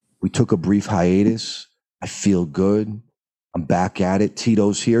took a brief hiatus. I feel good. I'm back at it.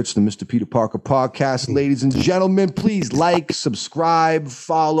 Tito's here. It's the Mr. Peter Parker podcast. Ladies and gentlemen, please like, subscribe,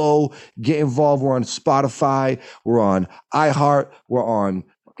 follow, get involved. We're on Spotify. We're on iHeart. We're on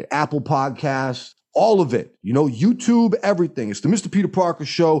Apple Podcasts. All of it. You know, YouTube, everything. It's the Mr. Peter Parker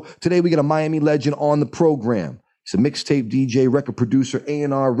show. Today we got a Miami legend on the program. He's a mixtape DJ, record producer,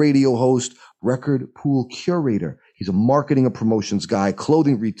 A&R radio host, record pool curator. He's a marketing and promotions guy,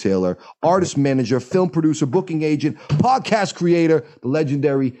 clothing retailer, artist manager, film producer, booking agent, podcast creator, the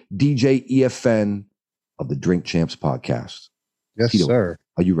legendary DJ EFN of the Drink Champs podcast. Yes, Tito, sir.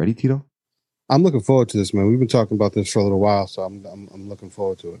 Are you ready, Tito? I'm looking forward to this, man. We've been talking about this for a little while, so I'm looking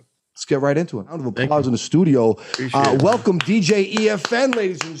forward to it. Let's get right into it. Round of applause in the studio. Welcome, DJ EFN,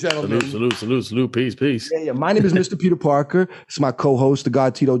 ladies and gentlemen. Salute. Peace. Yeah. My name is Mr. Peter Parker. It's my co-host, the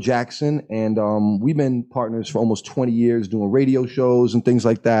God Tito Jackson, and we've been partners for almost 20 years doing radio shows and things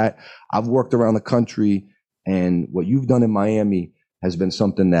like that. I've worked around the country, and what you've done in Miami has been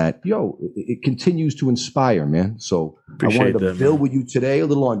something that, it continues to inspire, man. So I wanted to build with you today a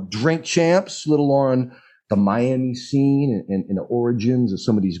little on Drink Champs, a little on the Miami scene and the origins of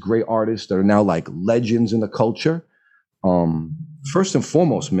some of these great artists that are now like legends in the culture. First and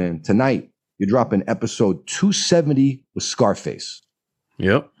foremost, man, tonight you're dropping episode 270 with Scarface.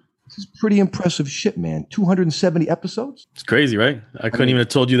 Yep. This is pretty impressive shit, man. 270 episodes? It's crazy, right? I couldn't even have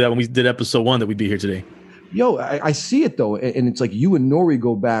told you that when we did episode 1 that we'd be here today. Yo, I see it though. And it's like you and Nore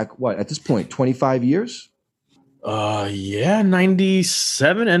go back, what, at this point, 25 years?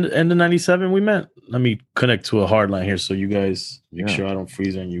 97 and the 97 we met. Let me connect to a hard line here so you guys make sure I don't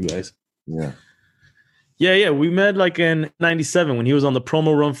freeze on you guys. Yeah. We met like in 97 when he was on the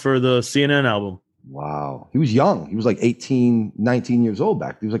promo run for the CNN album. Wow. He was young. He was like 18, 19 years old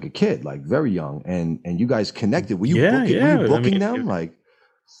back. He was like a kid, like very young. And you guys connected. Were you booking them?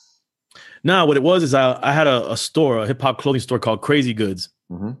 No, what it was is I had a store, a hip hop clothing store called Crazy Goods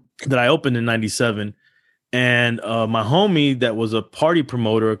that I opened in 97. And my homie that was a party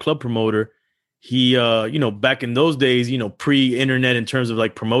promoter, a club promoter, he, back in those days, pre-internet in terms of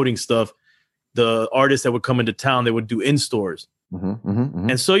like promoting stuff, the artists that would come into town, they would do in-stores.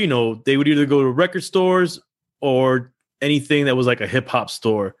 And so, they would either go to record stores or anything that was like a hip-hop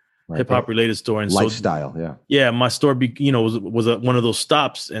store, hip-hop related store. And lifestyle, my store, was one of those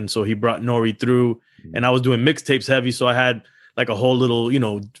stops. And so he brought Nore through and I was doing mixtapes heavy. So I had like a whole little,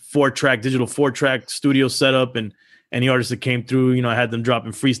 digital 4-track studio setup and any artists that came through, I had them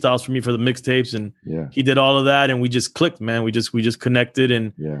dropping freestyles for me for the mixtapes and he did all of that and we just clicked, man. We just connected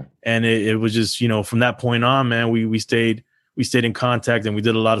and it was just, from that point on, man, we stayed in contact and we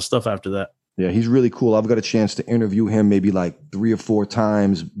did a lot of stuff after that. Yeah, he's really cool. I've got a chance to interview him maybe like 3 or 4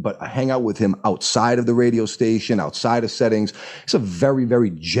 times, but I hang out with him outside of the radio station, outside of settings. He's a very, very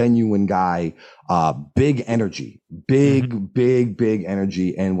genuine guy. Big energy, big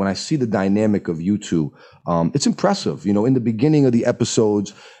energy. And when I see the dynamic of you two, it's impressive. In the beginning of the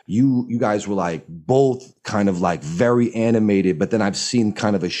episodes, you guys were like both kind of like very animated, but then I've seen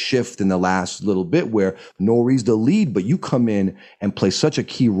kind of a shift in the last little bit where Nore's the lead, but you come in and play such a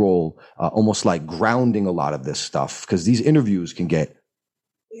key role, almost like grounding a lot of this stuff because these interviews can get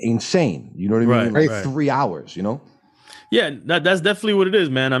insane. You know what I mean? Like 3 hours, Yeah, that's definitely what it is,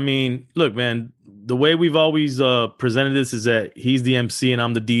 man. I mean, look, man, the way we've always presented this is that he's the MC and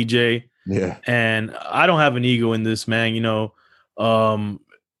I'm the DJ. Yeah. And I don't have an ego in this, man.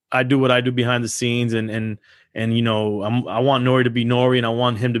 I do what I do behind the scenes and I want Nore to be Nore and I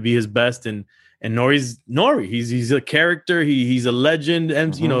want him to be his best. And Nore's Nore. He's a character. He's a legend.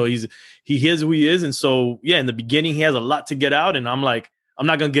 And, he is who he is. And so, in the beginning, he has a lot to get out. And I'm like, I'm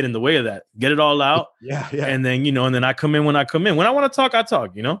not going to get in the way of that. Get it all out. Yeah. And then, and then I come in when I come in. When I want to talk, I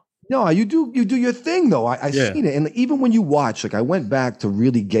talk, No, you do your thing though. I seen it. And even when you watch, like I went back to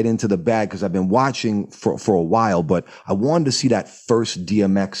really get into the bag because I've been watching for a while, but I wanted to see that first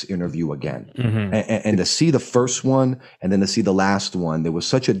DMX interview again. And to see the first one and then to see the last one, there was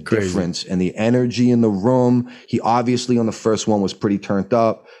such a difference in the energy in the room. He obviously on the first one was pretty turned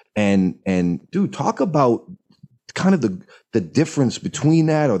up and dude, talk about kind of the difference between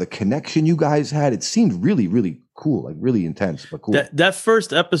that or the connection you guys had. It seemed really, really cool, like really intense, but cool. That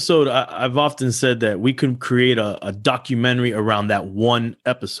first episode, I've often said that we could create a documentary around that one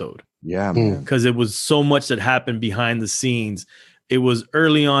episode. Yeah, man. Because it was so much that happened behind the scenes. It was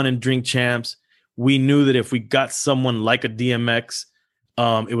early on in Drink Champs. We knew that if we got someone like a DMX,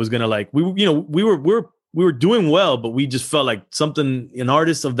 it was gonna like we were doing well, but we just felt like an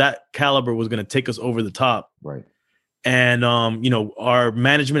artist of that caliber was gonna take us over the top. Right. And, our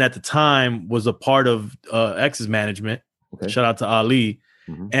management at the time was a part of X's management. Okay. Shout out to Ali.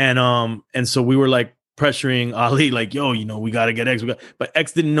 And so we were like pressuring Ali, like, yo, you know, we got to get X. But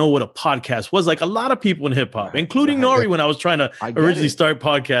X didn't know what a podcast was. Like a lot of people in hip hop, including Nori, when I was trying to originally start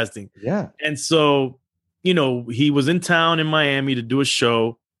podcasting. Yeah. And so, you know, he was in town in Miami to do a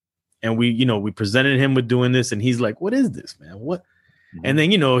show. And we presented him with doing this. And he's like, what is this, man? What? And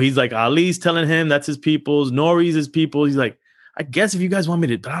then, you know, he's like, Ali's telling him that's his people's, Nori's his people. He's like, I guess if you guys want me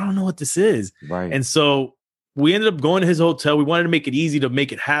to, but I don't know what this is. Right. And so we ended up going to his hotel. We wanted to make it easy to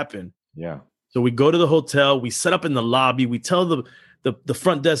make it happen. Yeah. So we go to the hotel, we set up in the lobby, we tell the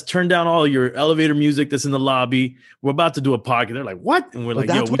front desk, turn down all your elevator music that's in the lobby. We're about to do a podcast. They're like, what? And we're like,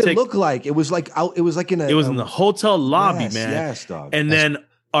 that's what it looked like. It was like it was like in the hotel lobby, man. Yes, dog. And then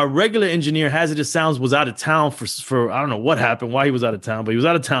our regular engineer, Hazardous Sounds, was out of town for I don't know what happened, why he was out of town, but he was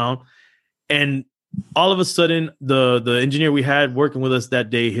out of town. And all of a sudden, the engineer we had working with us that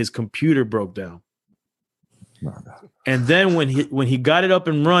day, his computer broke down. And then when he got it up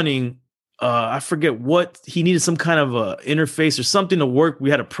and running, I forget what he needed, some kind of a interface or something to work.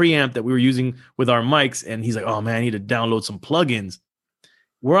 We had a preamp that we were using with our mics, and he's like, "Oh man, I need to download some plugins."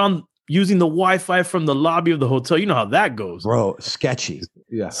 We're using the Wi-Fi from the lobby of the hotel. You know how that goes, bro. Sketchy.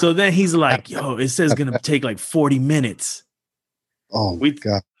 Yeah. So then he's like, "Yo, it says it's gonna take like 40 minutes." Oh my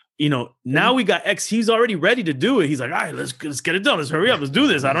God. You know, now we got X. He's already ready to do it. He's like, all right, let's get it done. Let's hurry up. Let's do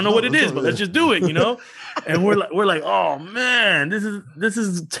this. I don't know what it is, but let's just do it. You know, and we're like, oh man, this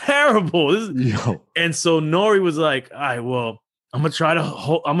is terrible. And so Nori was like, all right, well, I'm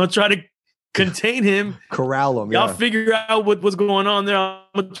gonna try to contain him, corral him. Y'all figure out what's going on there. I'm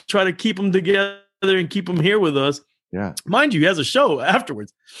gonna try to keep him together and keep him here with us. Yeah, mind you, he has a show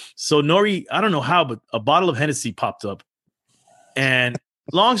afterwards. So Nori, I don't know how, but a bottle of Hennessy popped up, and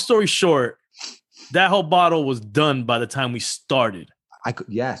long story short, that whole bottle was done by the time we started.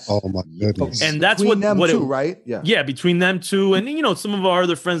 Yes. Oh my goodness. And that's between them two, right? Yeah. Yeah, between them two, and you know, some of our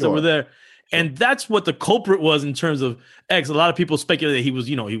other friends that were there. And that's what the culprit was in terms of X. A lot of people speculate that he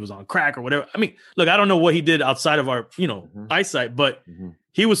was on crack or whatever. I mean, look, I don't know what he did outside of our, eyesight, but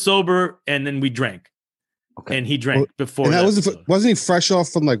he was sober, and then we drank. Okay. And he drank before. And wasn't he fresh off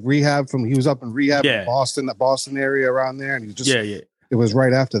from like rehab? He was up in rehab in Boston, the Boston area around there, and he was just It was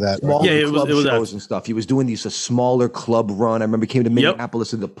right after that. Right? Yeah, it was shows and stuff. He was doing a smaller club run. I remember he came to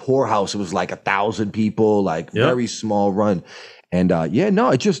Minneapolis in the Poorhouse. It was like 1,000 people, very small run. And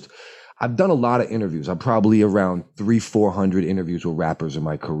I've done a lot of interviews. I'm probably around 300-400 interviews with rappers in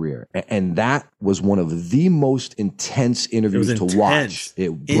my career. And that was one of the most intense interviews to watch. It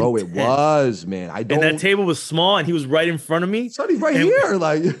was, man. And that table was small, and he was right in front of me. So he's right here,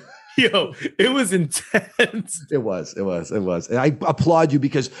 like... Yo, it was intense. It was. And I applaud you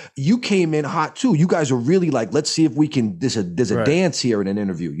because you came in hot too. You guys were really like, let's see if we can, there's a dance here in an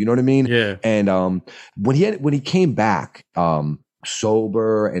interview. You know what I mean? Yeah. And when he came back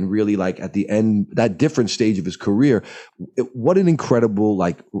sober and really like at the end, that different stage of his career, what an incredible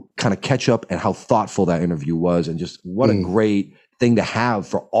like kind of catch up and how thoughtful that interview was, and just what a great thing to have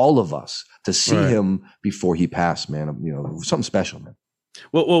for all of us to see him before he passed, man. You know, something special, man.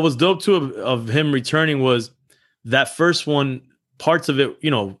 What was dope too of him returning was that first one, parts of it,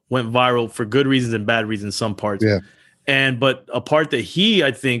 went viral for good reasons and bad reasons, some parts. Yeah. But a part that he,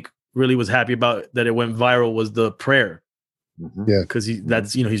 I think, really was happy about that it went viral was the prayer. Yeah. Because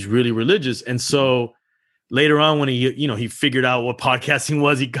he's really religious. And so later on when he figured out what podcasting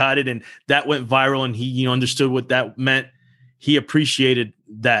was, he got it, and that went viral, and he understood what that meant. He appreciated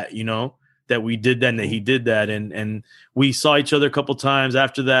that, that we did that and that he did that. And we saw each other a couple times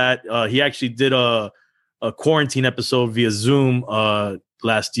after that. He actually did a quarantine episode via Zoom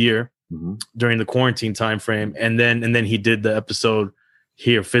last year during the quarantine time frame. And then he did the episode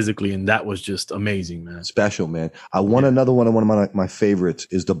here physically, and that was just amazing, man. Special, man. Another one of my favorites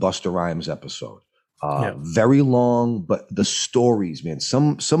is the Busta Rhymes episode. Very long, but the stories, man,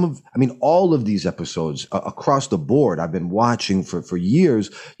 all of these episodes across the board, I've been watching for years.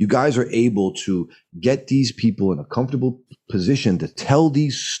 You guys are able to get these people in a comfortable position to tell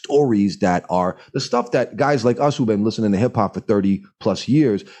these stories that are the stuff that guys like us who've been listening to hip hop for 30 plus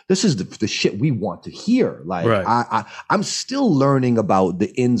years, this is the shit we want to hear. Like I'm still learning about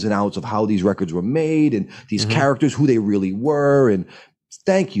the ins and outs of how these records were made and these characters, who they really were. And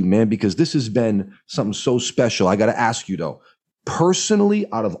thank you, man, because this has been something so special. I got to ask you, though, personally,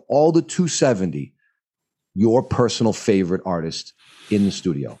 out of all the 270, your personal favorite artist in the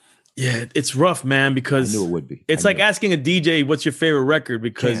studio? Yeah, it's rough, man, because I knew it would be. It's like asking a DJ, what's your favorite record?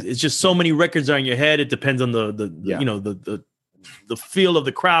 Because it's just so many records are in your head. It depends on the feel of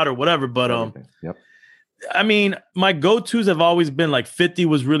the crowd or whatever. But I mean, my go-tos have always been like 50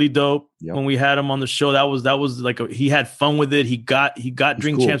 was really dope when we had him on the show. That was like he had fun with it. He got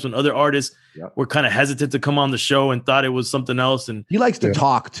Drink Champs when other artists were kind of hesitant to come on the show and thought it was something else. And he likes to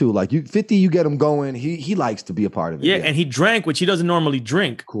talk too. Like 50, you get him going. He likes to be a part of it. Yeah, and he drank, which he doesn't normally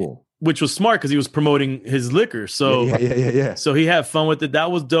drink. Cool. Which was smart because he was promoting his liquor. So yeah. So he had fun with it.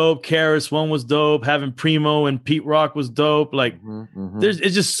 That was dope. Karis one was dope. Having Primo and Pete Rock was dope. Like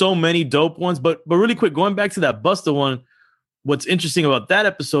it's just so many dope ones. But really quick, going back to that Busta one, what's interesting about that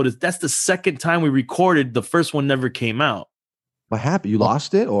episode is that's the second time we recorded. The first one never came out. What happened? You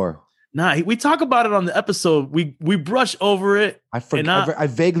lost it or? Nah, we talk about it on the episode. We brush over it. I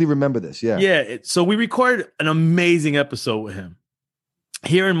vaguely remember this. Yeah. Yeah. So we recorded an amazing episode with him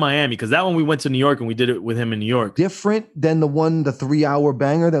here in Miami, because that one we went to New York and we did it with him in New York. Different than the 3-hour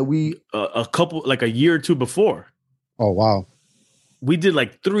banger that we a year or two before. Oh wow. We did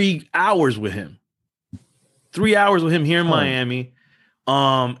like 3 hours with him. 3 hours with him here in Miami.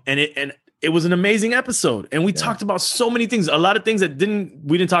 And it was an amazing episode. And we talked about so many things, a lot of things that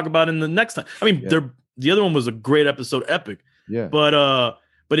we didn't talk about in the next time. I mean, the other one was a great episode, epic. Yeah. But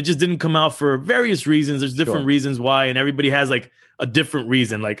it just didn't come out for various reasons. There's different reasons why, and everybody has like a different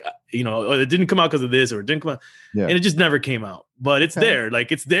reason, like, it didn't come out because of this, or it didn't come out, and it just never came out. But it's there,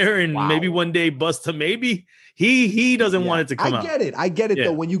 like it's there, and maybe one day Busta, maybe he doesn't want it to come out. I get it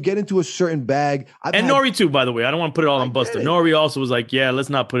though. When you get into a certain bag, Nore too, by the way, I don't want to put it all on Busta. Nore also was like, let's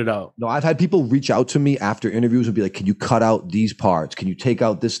not put it out. No, I've had people reach out to me after interviews and be like, can you cut out these parts? Can you take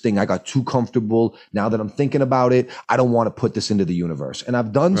out this thing? I got too comfortable. Now that I'm thinking about it, I don't want to put this into the universe. And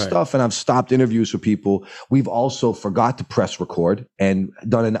I've done stuff and I've stopped interviews for people. We've also forgot to press record and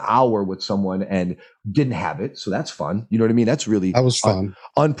done an hour with someone and didn't have it. So that's fun. You know what I mean? That was fun.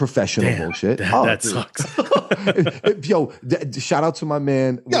 Unprofessional bullshit. That sucks. Yo, shout out to my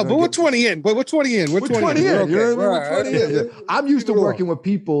man. Yeah, but we're 20 in. We're 20 in. We're 20 in. We're 20 in. I'm used to working with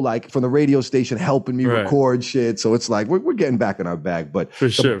people like from the radio station helping me record shit. So it's like we're getting back in our bag. But for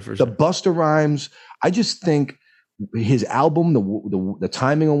sure. The Busta Rhymes, I just think his album, the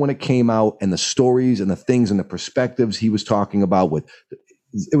timing on when it came out, and the stories and the things and the perspectives he was talking about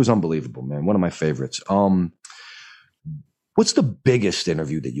it was unbelievable, man. One of my favorites. What's the biggest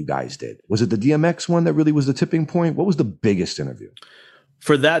interview that you guys did? Was it the DMX one that really was the tipping point? What was the biggest interview?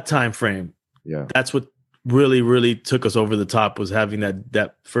 For that time frame, that's what really, really took us over the top, was having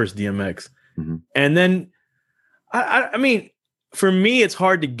that first DMX. Mm-hmm. And then, I mean, for me, it's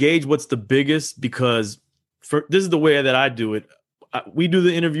hard to gauge what's the biggest, because this is the way that I do it. We do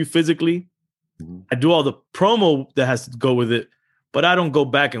the interview physically. Mm-hmm. I do all the promo that has to go with it, but I don't go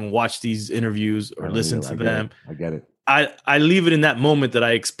back and watch these interviews or listen to them. I get it. I leave it in that moment that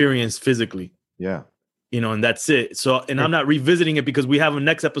I experienced physically. Yeah. And that's it. So, and I'm not revisiting it because we have a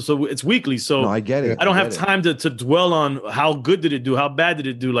next episode. It's weekly. So I get it. I don't have time to dwell on how good did it do? How bad did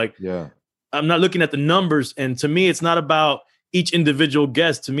it do? Like, I'm not looking at the numbers. And to me, it's not about each individual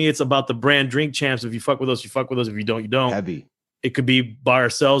guest. To me, it's about the brand Drink Champs. If you fuck with us, you fuck with us. If you don't, you don't. Heavy. It could be by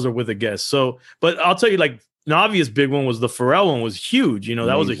ourselves or with a guest. So, but I'll tell you, like, an obvious big one was the Pharrell one. Was huge. That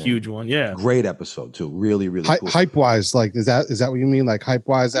Amazing. Was a huge one. Yeah. Great episode too. Really, really cool. Hype wise, like, is that what you mean? Like hype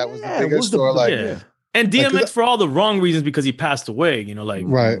wise, that was the biggest, or like, and DMX for all the wrong reasons, because he passed away, like,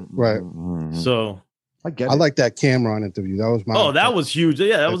 right. So I get it. I like that Cameron interview. That was my, that was huge.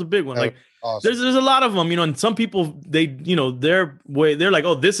 Yeah. That was a big one. Like, awesome. There's a lot of them, and some people, they, their way, they're like,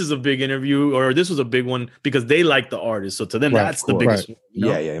 oh, this is a big interview, or this was a big one, because they like the artist. So to them, that's the biggest one.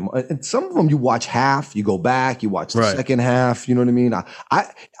 Yeah. And some of them you watch half, you go back, you watch the second half. You know what I mean? I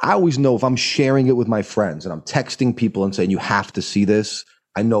always know if I'm sharing it with my friends and I'm texting people and saying, you have to see this.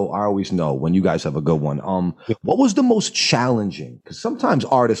 I always know when you guys have a good one. What was the most challenging? Because sometimes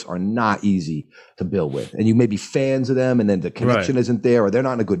artists are not easy to build with, and you may be fans of them, and then the connection isn't there, or they're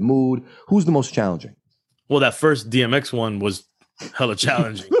not in a good mood. Who's the most challenging? Well, that first DMX one was hella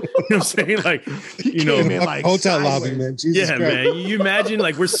challenging. You know what I'm saying? Like, like hotel lobby, man. Jesus Christ. Man. You imagine,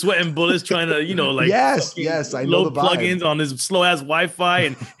 like, we're sweating bullets trying to, like, yes, I know load plugins on his slow ass Wi-Fi,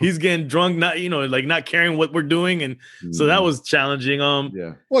 and he's getting drunk, not, like, not caring what we're doing, and so that was challenging.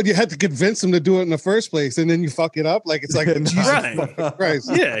 Well, you had to convince him to do it in the first place, and then you fuck it up. Like, it's like, Jesus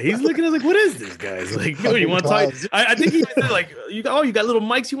Christ. Yeah, he's looking at like, what is this, guys? Like, you want to talk? I think he said, like, you got little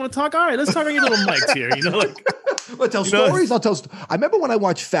mics. You want to talk? All right, let's talk on your little mics here. Like. I'll tell stories. I remember when I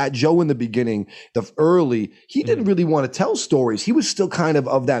watched Fat Joe in the beginning, he didn't really want to tell stories. He was still kind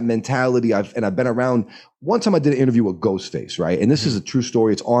of that mentality. I've been around. One time I did an interview with Ghostface, right? And this is a true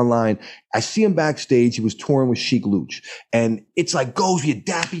story. It's online. I see him backstage. He was touring with Sheik Luch. And it's like, Ghost, we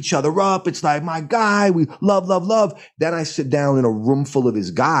dap each other up. It's like, my guy, we love, love, love. Then I sit down in a room full of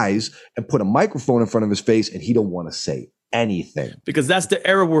his guys and put a microphone in front of his face, and he don't want to say anything. Because that's the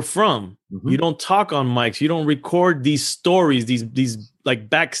era we're from. You don't talk on mics. You don't record these stories, these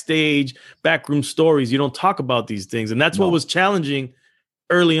like backstage, backroom stories. You don't talk about these things. And that's what was challenging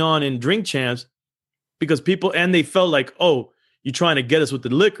early on in Drink Champs, because they felt like, oh, you're trying to get us with the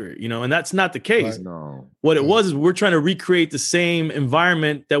liquor, and that's not the case. Right. No. What it was is we're trying to recreate the same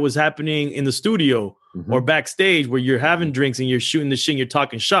environment that was happening in the studio or backstage, where you're having drinks and you're shooting the shit and you're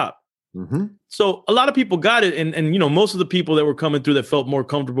talking shop. So a lot of people got it. And most of the people that were coming through that felt more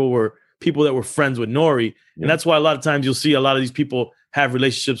comfortable were people that were friends with Nori. And that's why a lot of times you'll see a lot of these people have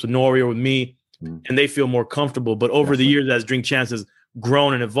relationships with Nori or with me, and they feel more comfortable. But over the years, as Drink Champs has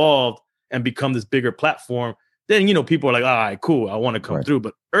grown and evolved and become this bigger platform, then, people are like, all right, cool, I want to come through.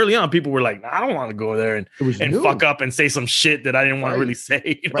 But early on, people were like, nah, I don't want to go there and fuck up and say some shit that I didn't want to really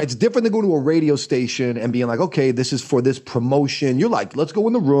say. Right. It's different than going to a radio station and being like, okay, this is for this promotion. You're like, let's go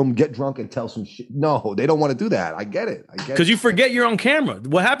in the room, get drunk, and tell some shit. No, they don't want to do that. I get it. Because you forget you're on camera.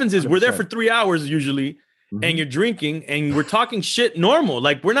 What happens is 100%. We're there for 3 hours usually, and you're drinking, and we're talking shit normal.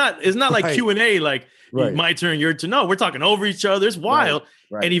 Like, it's not like Q&A, like, my turn, your turn. No, we're talking over each other. It's wild.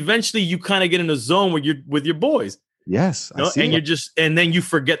 Right. And eventually you kind of get in a zone where you're with your boys. Yes. And then you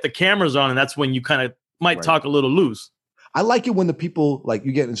forget the cameras on, and that's when you kind of might talk a little loose. I like it when the people, like,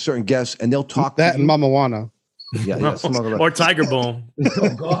 you get in certain guests and they'll talk that and Mama Wana. Or Tiger Bone.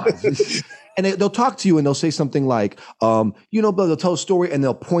 Oh God. And they'll talk to you and they'll say something like, but they'll tell a story and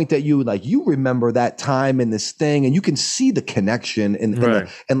they'll point at you like, you remember that time and this thing, and you can see the connection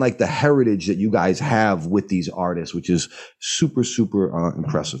and like the heritage that you guys have with these artists, which is super, super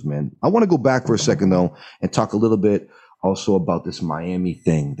impressive, man. I want to go back for a second though and talk a little bit also about this Miami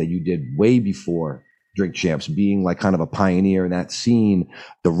thing that you did way before Drink Champs, being like kind of a pioneer in that scene,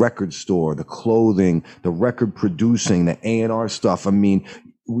 the record store, the clothing, the record producing, the A&R stuff. I mean,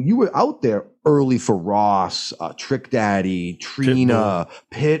 you were out there early for Ross, Trick Daddy, Trina,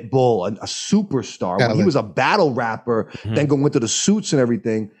 Pitbull, a superstar. When he was a battle rapper, then going into the suits and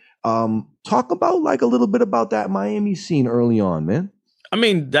everything. Talk about like a little bit about that Miami scene early on, man. I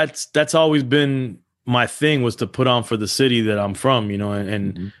mean, that's always been my thing, was to put on for the city that I'm from,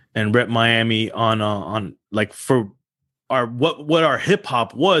 and rep Miami on like for our what our hip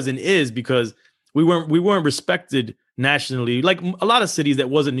hop was and is, because we weren't respected nationally, like a lot of cities that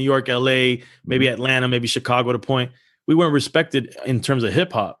wasn't New York, LA, maybe Atlanta, maybe Chicago. To point, we weren't respected in terms of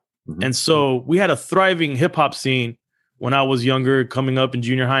hip hop, and so we had a thriving hip hop scene when I was younger, coming up in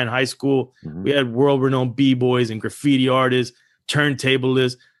junior high and high school. We had world renowned b-boys and graffiti artists,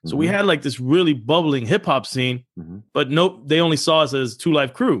 turntablists. So we had like this really bubbling hip hop scene, but nope, they only saw us as 2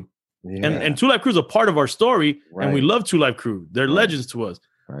 Live Crew, and 2 Live Crew is a part of our story, and we love 2 Live Crew. They're legends to us.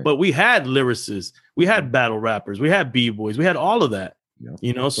 But we had lyricists, we had battle rappers, we had b-boys, we had all of that,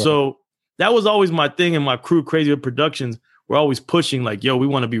 So that was always my thing. And my crew, Crazy Productions, were always pushing like, yo, we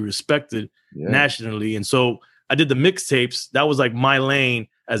want to be respected nationally. And so I did the mixtapes. That was like my lane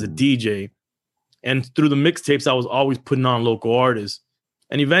as a DJ. And through the mixtapes, I was always putting on local artists.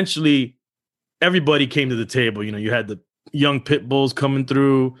 And eventually everybody came to the table. You had the young pit bulls coming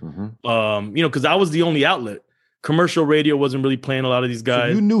through, because I was the only outlet. Commercial radio wasn't really playing a lot of these guys.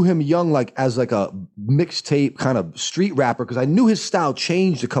 So you knew him young, like as like a mixtape kind of street rapper, because I knew his style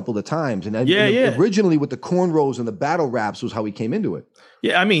changed a couple of times. And originally with the cornrows and the battle raps was how he came into it.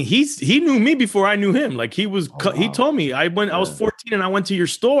 Yeah, I mean, he knew me before I knew him. Like he told me I was 14 and I went to your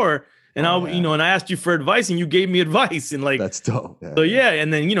store and and I asked you for advice and you gave me advice, and like that's dope. Yeah. So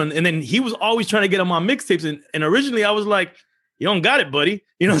and then and then he was always trying to get him on mixtapes, and originally I was like, you don't got it, buddy.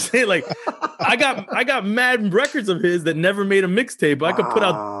 You know what I'm saying? Like I got mad records of his that never made a mixtape. I could put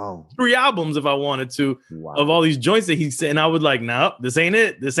out 3 albums if I wanted to of all these joints that he said. And I would like, no, this ain't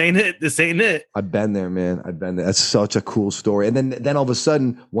it. This ain't it. This ain't it. I've been there, man. I've been there. That's such a cool story. And then all of a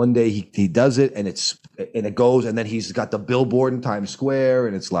sudden one day he does it and it goes, and then he's got the billboard in Times Square,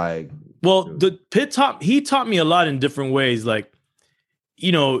 and it's like, well, the he taught me a lot in different ways. Like,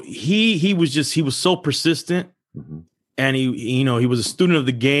 he was so persistent. And he was a student of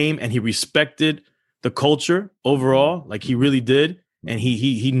the game, and he respected the culture overall. Like he really did. And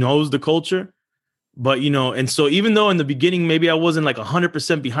he knows the culture, but and so even though in the beginning, maybe I wasn't like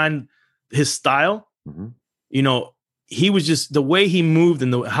 100% behind his style, he was just the way he moved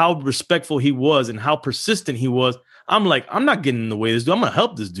and how respectful he was and how persistent he was. I'm like, I'm not getting in the way of this dude. I'm gonna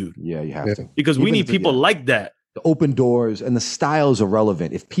help this dude. Yeah, you have to. Because we need people like that. The open doors and the style is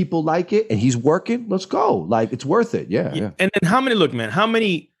irrelevant. If people like it and he's working, let's go. Like, it's worth it. Yeah. And then how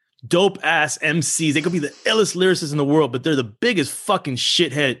many dope ass MCs? They could be the illest lyricists in the world, but they're the biggest fucking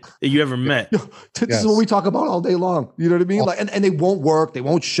shithead that you ever met. This is what we talk about all day long. You know what I mean? Like, and they won't work. They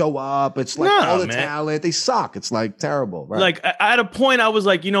won't show up. It's like all the talent. They suck. It's like terrible. Right? Like at a point, I was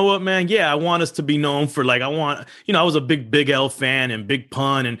like, you know what, man? Yeah, I want us to be known for like, I was a big L fan and Big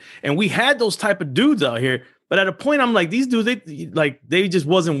Pun, and we had those type of dudes out here. But at a point, I'm like, these dudes, they just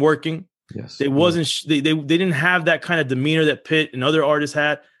wasn't working. Yes, they wasn't. They didn't have that kind of demeanor that Pitt and other artists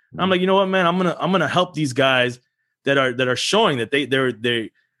had. I'm like, you know what, man? I'm gonna help these guys that are showing that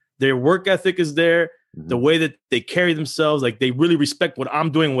their work ethic is there, the way that they carry themselves, like they really respect what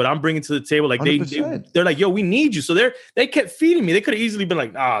I'm doing, what I'm bringing to the table. Like they're like, yo, we need you. So they kept feeding me. They could have easily been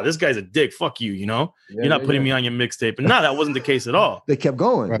like, this guy's a dick. Fuck you. You know, you're not putting me on your mixtape. And that wasn't the case at all. They kept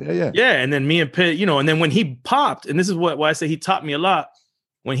going. Right. Yeah. And then me and Pitt, and then when he popped, and this is why I say he taught me a lot.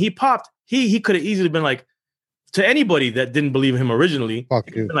 When he popped, he could have easily been like, to anybody that didn't believe him originally,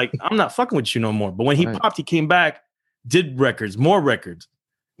 like, I'm not fucking with you no more. But when he popped, he came back, did more records,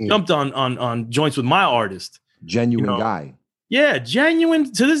 jumped on joints with my artist. Genuine guy. Yeah, genuine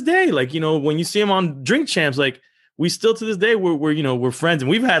to this day. Like, when you see him on Drink Champs, like, we still to this day, we're friends. And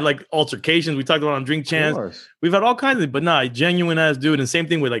we've had like altercations. We talked about on Drink Champs. We've had all kinds of, but genuine ass dude. And same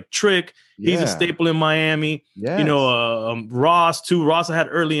thing with like Trick. He's a staple in Miami. Yes. Ross too. Ross I had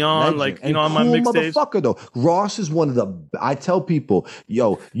early on, legend. On my mixtapes. Motherfucker though. Ross is one of the. I tell people,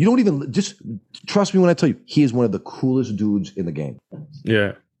 yo, you don't even just trust me when I tell you, he is one of the coolest dudes in the game.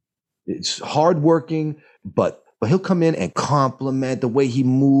 Yeah, it's hardworking, but he'll come in and compliment the way he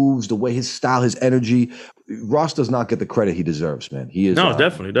moves, the way his style, his energy. Ross does not get the credit he deserves, man. He is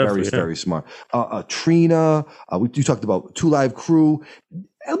definitely very smart. Trina, you talked about 2 Live Crew.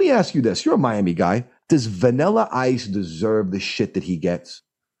 Let me ask you this. You're a Miami guy. Does Vanilla Ice deserve the shit that he gets?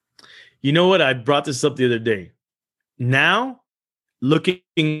 You know what? I brought this up the other day. Now, looking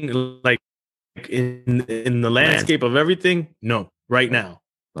like in the landscape of everything, no, right now.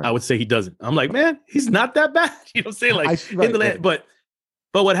 Right. I would say he doesn't. I'm like, man, he's not that bad. You know what I'm saying? But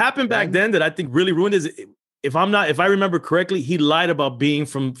what happened back then that I think really ruined is if I remember correctly, he lied about being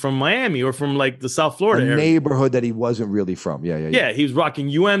from Miami or from like the South Florida area. Neighborhood that he wasn't really from. Yeah. He was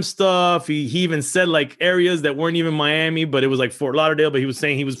rocking stuff. He even said like areas that weren't even Miami, but it was like Fort Lauderdale, but he was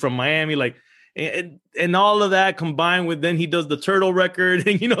saying he was from Miami. Like, and all of that combined with then he does the Turtle record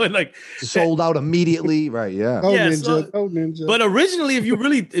and and like sold out immediately. Right. Yeah. Ninja. But originally,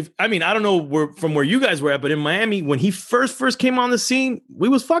 I don't know from where you guys were at, but in Miami, when he first came on the scene, we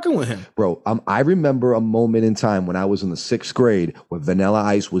was fucking with him. Bro, I remember a moment in time when I was in the 6th grade where Vanilla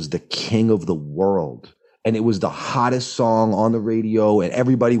Ice was the king of the world. And it was the hottest song on the radio and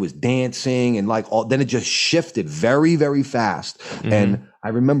everybody was dancing and then it just shifted very, very fast. Mm-hmm. And I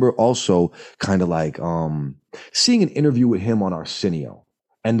remember also kind of like seeing an interview with him on Arsenio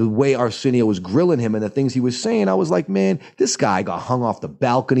and the way Arsenio was grilling him and the things he was saying. I was like, man, this guy got hung off the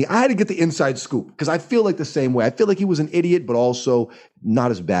balcony. I had to get the inside scoop because I feel like the same way. I feel like he was an idiot, but also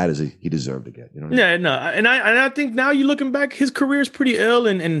not as bad as he deserved to get. You know what I mean? No. And I think now you looking back, his career is pretty ill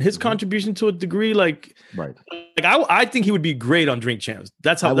and his contribution to a degree, like, right. Like I think he would be great on Drink Champs.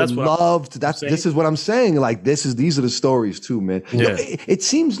 This is what I'm saying. Like these are the stories too, man. Yeah. It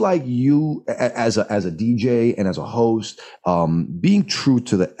seems like you as a DJ and as a host, being true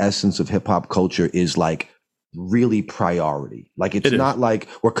to the essence of hip hop culture is like really priority. Like it's not like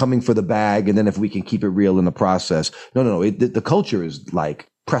we're coming for the bag and then if we can keep it real in the process. No. The culture is like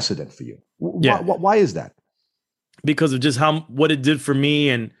precedent for you. Why is that? Because of just what it did for me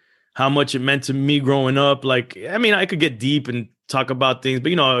and how much it meant to me growing up. Like, I mean, I could get deep and talk about things,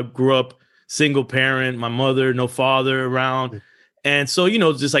 but I grew up single parent, my mother, no father around. And so,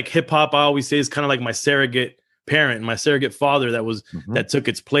 just like hip hop, I always say is kind of like my surrogate parent, my surrogate father that took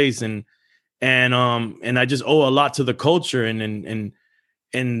its place. And I just owe a lot to the culture. And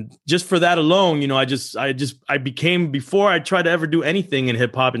just for that alone, I became, before I tried to ever do anything in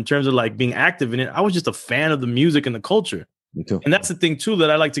hip hop in terms of like being active in it, I was just a fan of the music and the culture. Me too. And that's the thing too,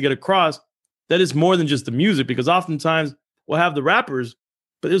 that I like to get across, that it's more than just the music, because oftentimes we'll have the rappers,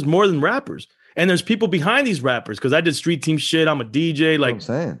 but there's more than rappers. And there's people behind these rappers. Cause I did street team shit. I'm a DJ. Like, I'm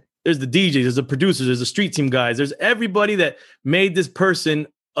saying. There's the DJs, there's the producers, there's the street team guys. There's everybody that made this person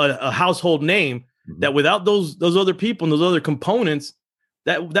a household name, that without those other people and those other components,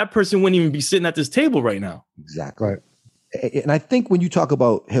 that person wouldn't even be sitting at this table right now. Exactly. Right. And I think when you talk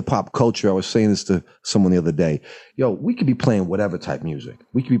about hip hop culture, I was saying this to someone the other day, we could be playing whatever type music.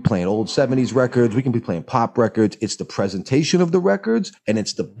 We could be playing old 70s records. We can be playing pop records. It's the presentation of the records and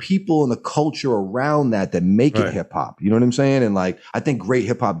it's the people and the culture around that make it hip hop. You know what I'm saying? And like, I think great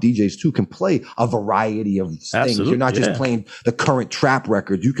hip hop DJs too can play a variety of things. You're not just playing the current trap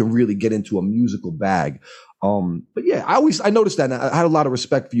records. You can really get into a musical bag. But yeah, I noticed that, and I had a lot of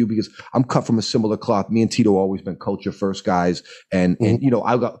respect for you because I'm cut from a similar cloth. Me and Tito always been culture first guys. And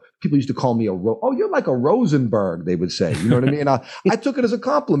I got, people used to call me you're like a Rosenberg, they would say, you know what I mean? And I took it as a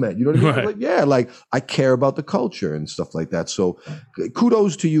compliment, you know what I mean? Right. Like, I care about the culture and stuff like that. So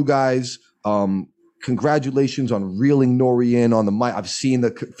kudos to you guys. Congratulations on reeling Nore in on the mic. I've seen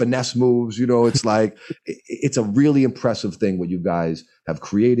the finesse moves, it's like, it's a really impressive thing what you guys have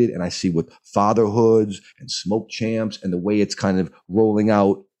created. And I see with Fatherhoods and Smoke Champs and the way it's kind of rolling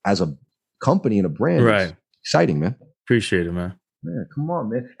out as a company and a brand. Right. It's exciting, man. Appreciate it, man. Man, come on,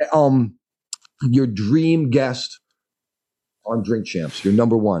 man. Your dream guest on Drink Champs, your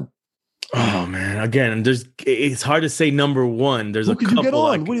number one. Oh man! Again, it's hard to say number one. There's a couple. Who could you get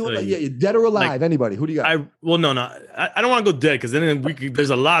on? What do you dead or alive? Anybody? Who do you got? I don't want to go dead because then there's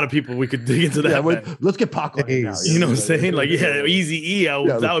a lot of people we could dig into that. Let's get Pac on now. You know what I'm saying? Like, Easy E.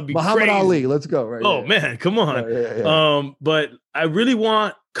 That would be Muhammad crazy. Ali. Let's go. Right? Oh man, come on. But I really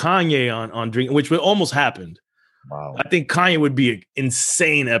want Kanye on Drink, which almost happened. Wow. I think Kanye would be an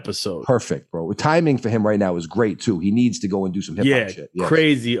insane episode. Perfect, bro. Timing for him right now is great too. He needs to go and do some hip hop shit. Yes.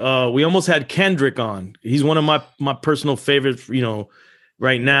 Crazy. We almost had Kendrick on. He's one of my personal favorites,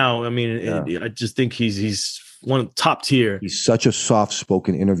 right now. I mean, I just think he's one of top tier. He's such a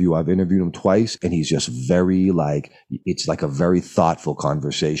soft-spoken interview. I've interviewed him twice, and he's just very it's like a very thoughtful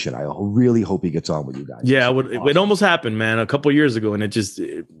conversation. I really hope he gets on with you guys. Yeah, it almost happened, man, a couple of years ago, and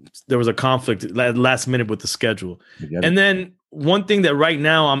there was a conflict last minute with the schedule. And then one thing that right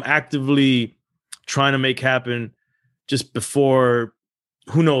now I'm actively trying to make happen just before,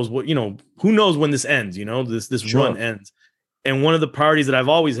 who knows when this ends, this run ends. And one of the priorities that I've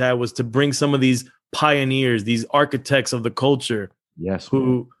always had was to bring some of these pioneers, these architects of the culture,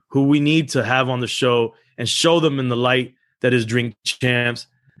 who we need to have on the show and show them in the light that is Drink Champs.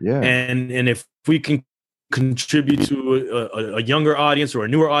 Yeah. And if we can contribute to a younger audience or a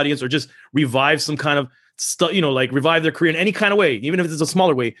newer audience, or just revive some kind of stuff, like revive their career in any kind of way, even if it's a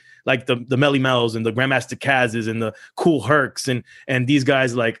smaller way, like the Melly Mel's and the Grandmaster Caz's and the Cool Hercs and these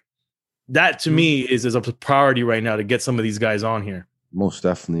guys, like that to me is a priority right now to get some of these guys on here. Most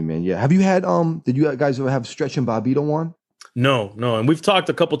definitely, man. Yeah. Have you had did you guys ever have Stretch and Bobbito on? No. And we've talked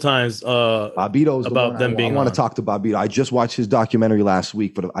a couple times Bobbito's about them being I want to talk to Bobbito. I just watched his documentary last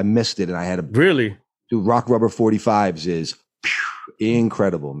week, but I missed it and I had Really? Dude, Rock Rubber 45s is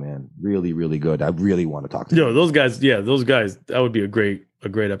incredible, man. Really, really good. I really want to talk to them. Those guys, that would be a great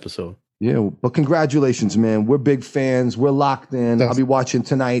episode. Yeah, but congratulations, man. We're big fans. We're locked in. I'll be watching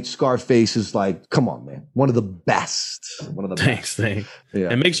tonight. Scarface is like, come on, man. One of the best. Thanks. Yeah.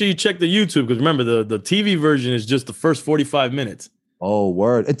 And make sure you check the YouTube, because remember, the TV version is just the first 45 minutes. Oh,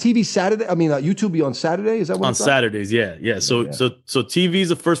 word. And TV Saturday? YouTube be on Saturday? Is that what on Saturdays? Yeah. So TV is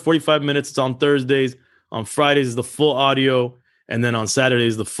the first 45 minutes. It's on Thursdays. On Fridays is the full audio. And then on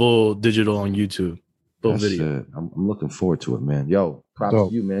Saturdays, the full digital on YouTube. Full video. It. I'm looking forward to it, man. Yo, props to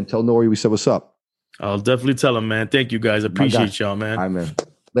you, man. Tell Nore we said what's up. I'll definitely tell him, man. Thank you, guys. Appreciate y'all, man. All right, man.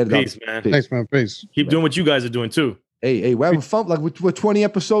 Later, peace, man. Peace. Thanks, man. Peace. Keep doing what you guys are doing, too. Hey, we're having fun. Like, we're 20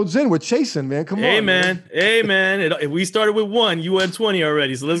 episodes in. We're chasing, man. Come on, man. Hey, man. We started with 1. You had 20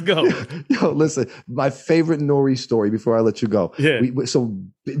 already, so let's go. Yo, listen. My favorite Nore story before I let you go. Yeah. So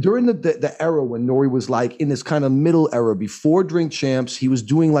during the era when Nore was like in this kind of middle era, before Drink Champs, he was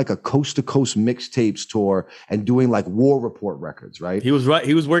doing like a coast-to-coast mixtapes tour and doing like War Report records, right? He was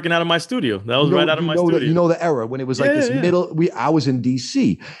working out of my studio. That was right out of my studio. You know the era when it was like middle. I was in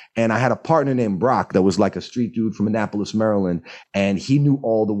D.C. and I had a partner named Brock that was like a street dude from Annapolis, Maryland, and he knew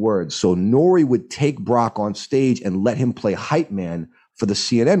all the words. So Nore would take Brock on stage and let him play hype man for the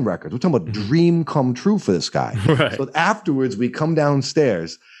CNN records. We're talking about dream come true for this guy. Right. So afterwards, we come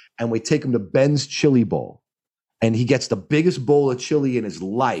downstairs and we take him to Ben's Chili Bowl. And he gets the biggest bowl of chili in his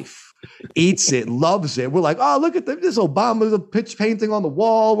life, eats it, loves it. We're like, oh, look at this Obama's a pitch painting on the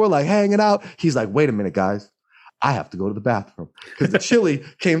wall. We're like hanging out. He's like, wait a minute, guys. I have to go to the bathroom because the chili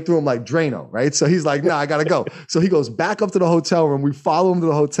came through him like Drano, right? So he's like, nah, I got to go. So he goes back up to the hotel room. We follow him to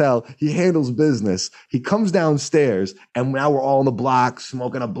the hotel. He handles business. He comes downstairs and now we're all on the block,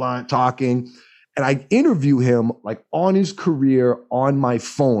 smoking a blunt, talking. And I interview him like on his career on my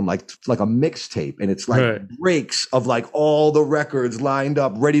phone, like a mixtape. And it's like breaks of like all the records lined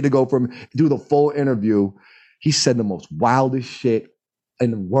up, ready to go do the full interview. He said the most wildest shit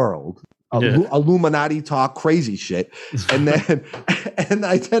in the world. Illuminati talk, crazy shit. And then and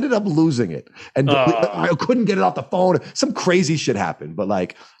I ended up losing it. And I couldn't get it off the phone. Some crazy shit happened. But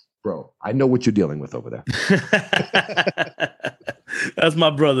like, bro, I know what you're dealing with over there. That's my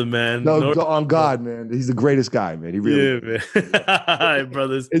brother, man. No, on God, man. He's the greatest guy, man. He really is. Man. All right,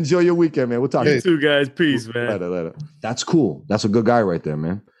 brothers. Enjoy your weekend, man. We'll talk. You too, guys. Peace, man. Later. That's cool. That's a good guy right there,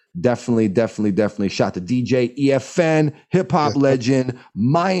 man. Definitely. Shout to DJ EFN, hip-hop legend,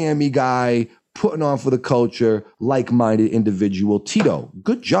 Miami guy, putting on for the culture, like-minded individual. Tito,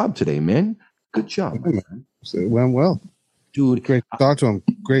 good job today, man. Good job, man. It went well. Dude, great to talk to him.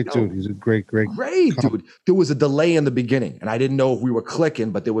 Great dude. He's a great dude. There was a delay in the beginning, and I didn't know if we were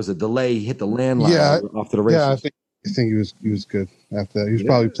clicking, but there was a delay. He hit the landline off to the races. Yeah, I think he was good after that. He was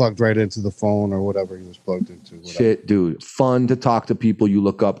probably plugged right into the phone or whatever he was plugged into. Whatever. Shit, dude. Fun to talk to people you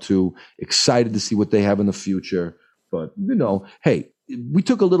look up to. Excited to see what they have in the future. But, hey, we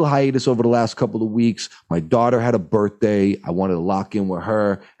took a little hiatus over the last couple of weeks. My daughter had a birthday. I wanted to lock in with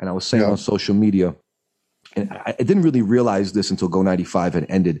her, and I was saying on social media, and I didn't really realize this until Go 95 had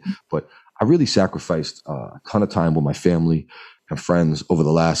ended, but I really sacrificed a ton of time with my family and friends over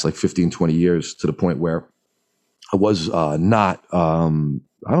the last 15, 20 years to the point where I was not,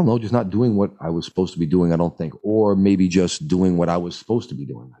 just not doing what I was supposed to be doing, I don't think, or maybe just doing what I was supposed to be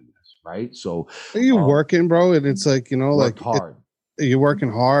doing, I guess, right? So you're working, bro, and it's hard. You're working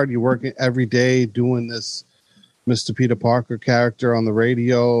hard. You're working every day doing this Mr. Peter Parker character on the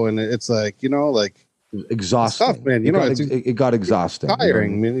radio, and it's exhausting, stuff, man. It got exhausting,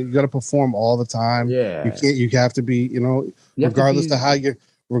 tiring. I mean, you got to perform all the time. Yeah, you can't. You have to be, regardless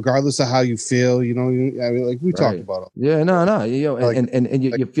of how you feel. We talked about it. Yeah, no, and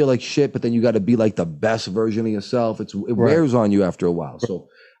you feel like shit, but then you got to be like the best version of yourself. It wears on you after a while. So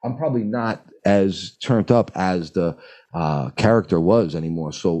I'm probably not as turned up as the character was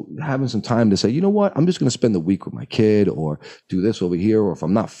anymore. So having some time to say, you know what, I'm just going to spend the week with my kid or do this over here. Or if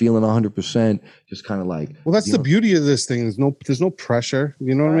I'm not feeling 100%, just kind of that's the beauty of this thing. There's no pressure.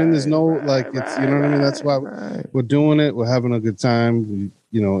 You know what I mean? There's no it's, you know what I mean? That's why we're doing it. We're having a good time. We,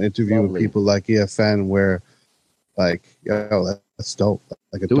 interviewing people like EFN where that's dope.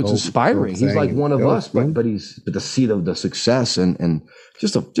 Dude, it's inspiring. He's like one of us, but he's at the seat of the success and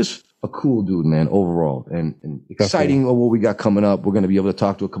just a cool dude, man, overall. And exciting what we got coming up. We're going to be able to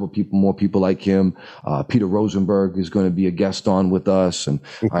talk to a couple more people like him. Peter Rosenberg is going to be a guest on with us. And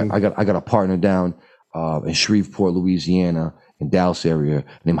I got a partner down in Shreveport, Louisiana, in Dallas area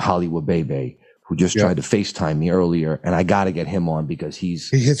named Hollywood Bebe, who just tried to FaceTime me earlier, and I got to get him on because he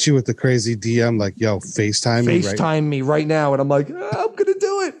hits you with the crazy DM like, yo, FaceTime me right now. And I'm like, I'm going to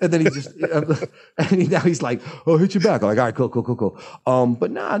do it. And then he just, now he's like, oh, hit you back. I'm like, all right, cool.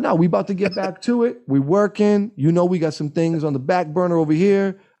 But nah, we about to get back to it. We working. We got some things on the back burner over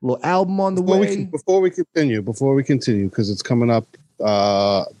here. A little album on the way. Before we continue, because it's coming up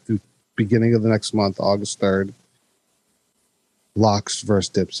the beginning of the next month, August 3rd, Locks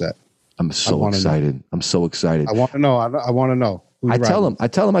versus Dipset. I'm so excited. I'm so excited. I want to know. I want to know. I tell him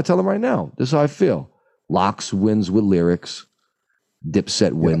right now. This is how I feel. Locks wins with lyrics.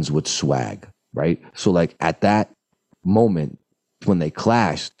 Dipset wins with swag, right? So at that moment when they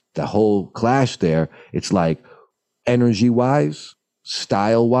clashed, the whole clash there, it's like energy-wise,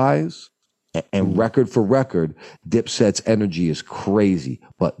 style-wise, and record for record, Dipset's energy is crazy.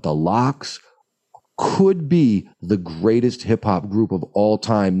 But the Locks could be the greatest hip hop group of all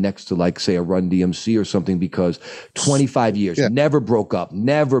time next to say a Run DMC or something, because 25 years, never broke up,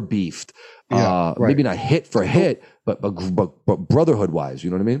 never beefed. Maybe not hit for hit, but brotherhood wise,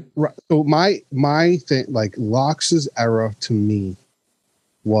 you know what I mean? Right. So my thing, Locks' era to me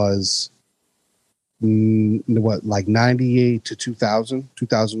was 98 to 2000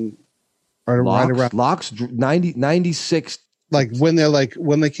 right around Locks 96. When they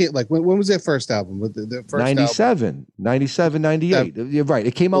came, when was their first album? Their first 97, 98. You're right.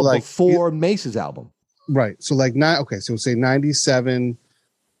 It came out before Mace's album. Right. So so say 97,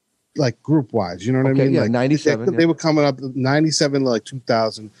 group wise, you know what I mean? Yeah, 97. They were coming up 97 to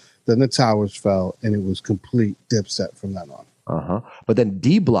 2000. Then the towers fell, and it was complete Dipset from then on. But then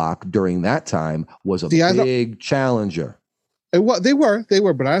D Block during that time was a big challenger. They were,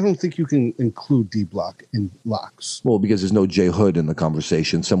 but I don't think you can include D Block in Locks. Well, because there's no J Hood in the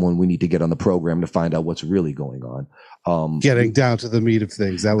conversation. Someone we need to get on the program to find out what's really going on. Getting down to the meat of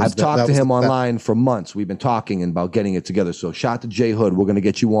things. I've talked to him online for months. We've been talking about getting it together. So shout out to J Hood. We're going to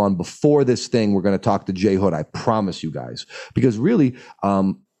get you on before this thing. We're going to talk to J Hood. I promise you guys, because really,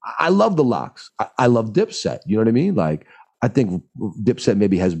 I love the Locks. I love Dipset. You know what I mean? I think Dipset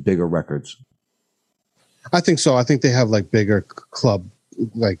maybe has bigger records. I think so. I think they have like bigger club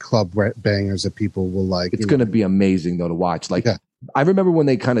bangers that people will like. It's going to be amazing though to watch. Like I remember when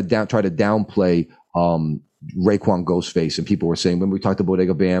they kind of tried to downplay Raekwon Ghostface, and people were saying when we talked to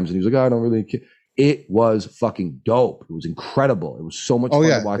Bodega Bams, and he was like, "Oh, I don't really care." It was fucking dope. It was incredible. It was so much fun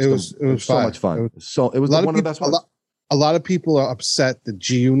to watch. It was so much fun. It was one of the best ones. A lot of people are upset that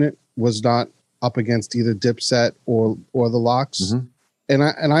G Unit was not up against either Dipset or the Locks. Mm-hmm.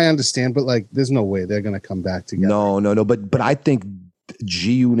 And I understand, but like, there's no way they're gonna come back together. No. But I think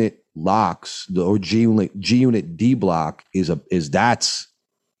G Unit Locks or G Unit D Block is that's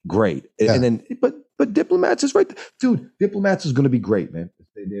great. Yeah. And then but Diplomats is right, dude. Diplomats is gonna be great, man.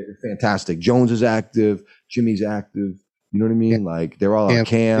 They're fantastic. Jones is active. Jimmy's active. You know what I mean? Like they're all on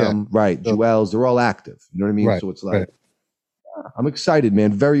Cam, right? Jewels, they're all active. You know what I mean? So it's like I'm excited,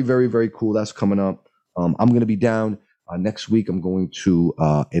 man. Very, very, very cool. That's coming up. I'm gonna be down. Next week, I'm going to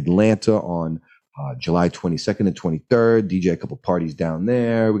Atlanta on July 22nd and 23rd. DJ a couple parties down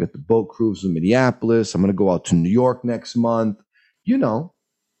there. We got the boat cruise in Minneapolis. I'm going to go out to New York next month. You know,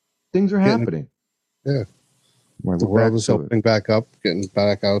 things are happening. Yeah. The world is opening back up, getting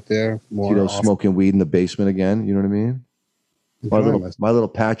back out there. Tito smoking weed in the basement again. You know what I mean? My little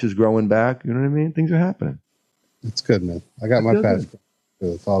patch is growing back. You know what I mean? Things are happening. It's good, man. I got my patch.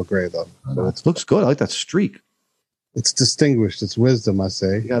 It's all gray, though. So it looks good. I like that streak. It's distinguished. It's wisdom, I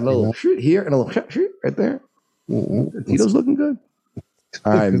say. You got a little shoot here and a little shoot right there. Mm-hmm. Tito's looking good.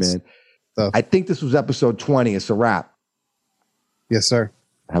 All right, man. Stuff. I think this was episode 20. It's a wrap. Yes, sir.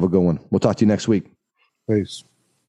 Have a good one. We'll talk to you next week. Peace.